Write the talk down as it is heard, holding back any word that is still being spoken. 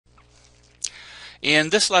In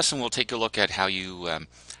this lesson, we'll take a look at how you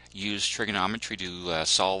use trigonometry to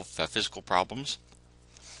solve physical problems.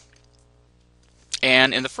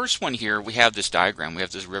 And in the first one here, we have this diagram. We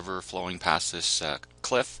have this river flowing past this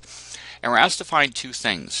cliff, and we're asked to find two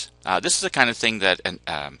things. This is the kind of thing that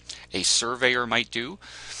a surveyor might do.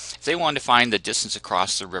 If they wanted to find the distance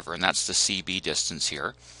across the river, and that's the CB distance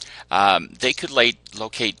here, they could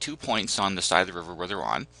locate 2 points on the side of the river where they're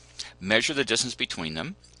on, measure the distance between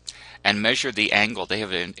them, and measure the angle. They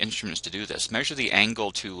have instruments to do this. Measure the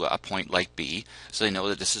angle to a point like B, so they know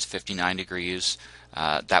that this is 59 degrees,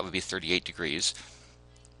 that would be 38 degrees.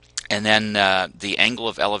 And then the angle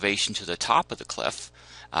of elevation to the top of the cliff,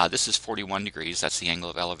 this is 41 degrees, that's the angle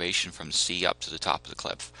of elevation from C up to the top of the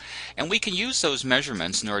cliff. And we can use those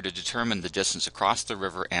measurements in order to determine the distance across the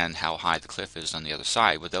river and how high the cliff is on the other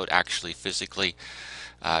side without actually physically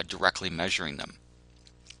directly measuring them.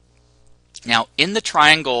 Now, in the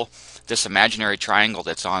triangle, this imaginary triangle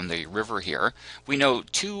that's on the river here, we know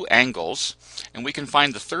two angles, and we can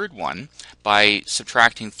find the third one by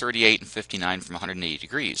subtracting 38 and 59 from 180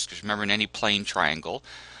 degrees. Because remember, in any plane triangle,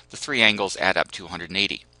 the three angles add up to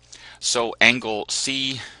 180. So angle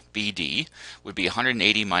CBD would be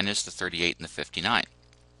 180 minus the 38 and the 59.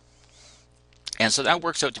 And so that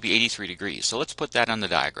works out to be 83 degrees. So let's put that on the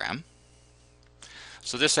diagram.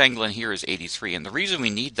 So this angle in here is 83, and the reason we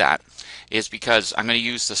need that is because I'm going to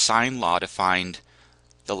use the sine law to find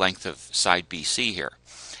the length of side BC here.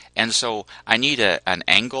 And so I need an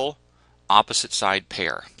angle opposite side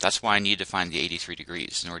pair. That's why I need to find the 83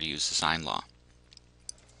 degrees in order to use the sine law.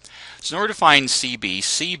 So in order to find CB,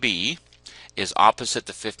 CB is opposite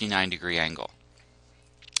the 59 degree angle.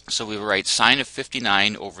 So we will write sine of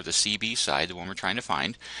 59 over the CB side, the one we're trying to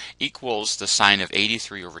find, equals the sine of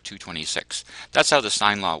 83 over 226. That's how the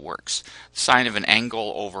sine law works. The sine of an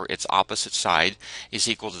angle over its opposite side is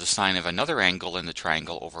equal to the sine of another angle in the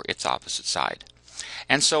triangle over its opposite side.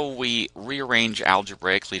 And so we rearrange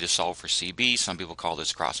algebraically to solve for CB. Some people call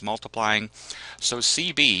this cross multiplying. So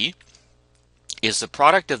CB is the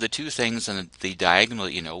product of the two things in the diagonal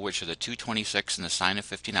that you know, which are the 226 and the sine of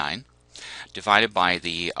 59. Divided by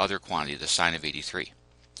the other quantity, the sine of 83.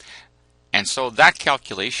 And so that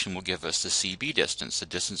calculation will give us the CB distance, the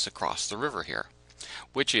distance across the river here,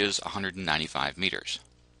 which is 195 meters.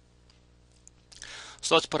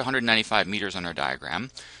 So let's put 195 meters on our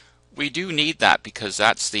diagram. We do need that because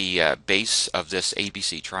that's the base of this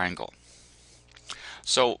ABC triangle.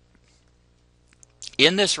 So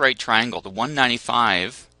in this right triangle, the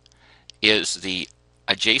 195 is the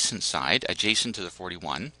adjacent side, adjacent to the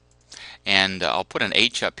 41. And I'll put an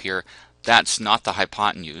H up here. That's not the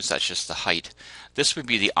hypotenuse, that's just the height. This would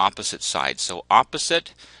be the opposite side. So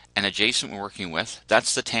opposite and adjacent we're working with,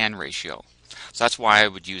 that's the tan ratio. So that's why I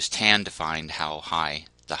would use tan to find how high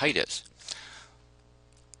the height is.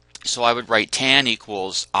 So I would write tan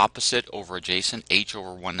equals opposite over adjacent, H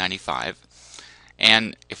over 195.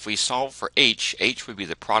 And if we solve for H, H would be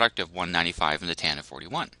the product of 195 and the tan of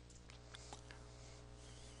 41.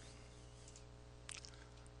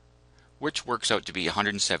 Which works out to be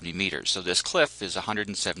 170 meters. So this cliff is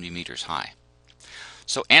 170 meters high.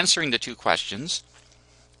 So answering the two questions,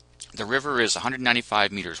 the river is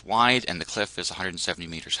 195 meters wide and the cliff is 170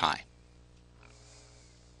 meters high.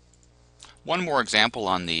 One more example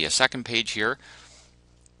on the second page here.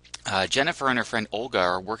 Jennifer and her friend Olga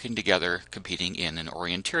are working together competing in an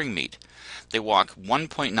orienteering meet. They walk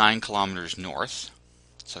 1.9 kilometers north.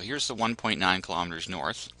 So here's the 1.9 kilometers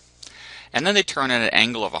north. And then they turn at an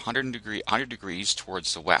angle of 100 degrees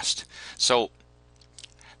towards the west. So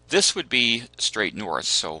this would be straight north.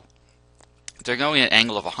 So they're going at an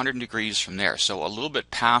angle of 100 degrees from there. So a little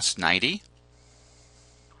bit past 90.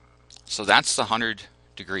 So that's the 100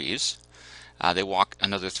 degrees. They walk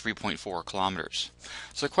another 3.4 kilometers.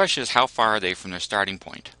 So the question is, how far are they from their starting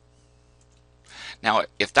point? Now,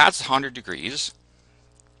 if that's 100 degrees,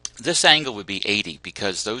 this angle would be 80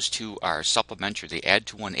 because those two are supplementary. They add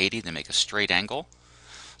to 180, they make a straight angle.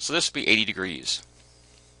 So this would be 80 degrees.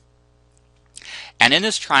 And in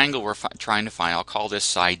this triangle we're trying to find, I'll call this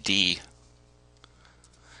side D.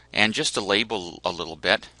 And just to label a little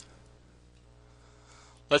bit,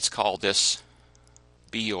 let's call this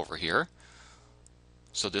B over here.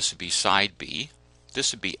 So this would be side B.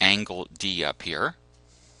 This would be angle D up here.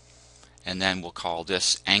 And then we'll call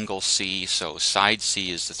this angle C, so side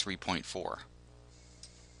C is the 3.4.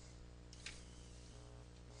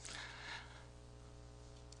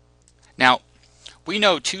 Now, we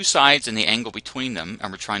know two sides and the angle between them,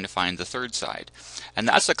 and we're trying to find the third side. And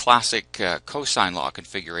that's a classic cosine law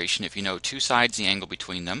configuration. If you know two sides and the angle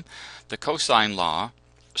between them, the cosine law,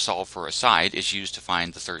 solve for a side, is used to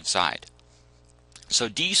find the third side. So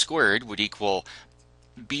d squared would equal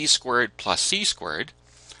b squared plus c squared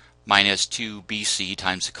minus 2bc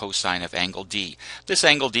times the cosine of angle d. This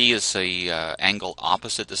angle d is the angle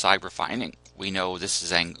opposite the side we're finding. We know this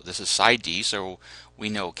is side d, so we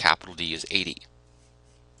know capital D is 80.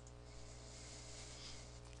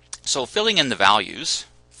 So filling in the values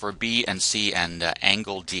for b and c and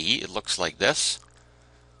angle d, it looks like this.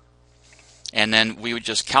 And then we would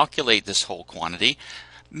just calculate this whole quantity.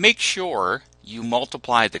 Make sure you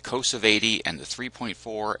multiply the cos of 80 and the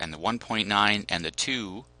 3.4 and the 1.9 and the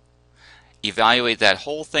 2. Evaluate that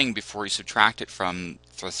whole thing before you subtract it from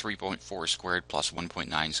the 3.4 squared plus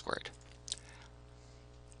 1.9 squared.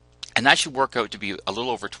 And that should work out to be a little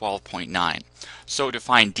over 12.9. So to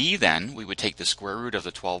find d then, we would take the square root of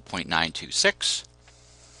the 12.926.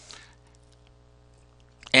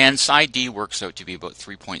 And side d works out to be about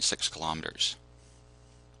 3.6 kilometers.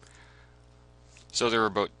 So they're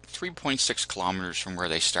about 3.6 kilometers from where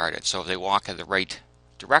they started. So if they walk in the right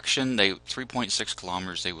direction, 3.6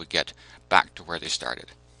 kilometers they would get back to where they started.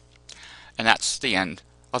 And that's the end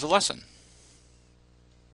of the lesson.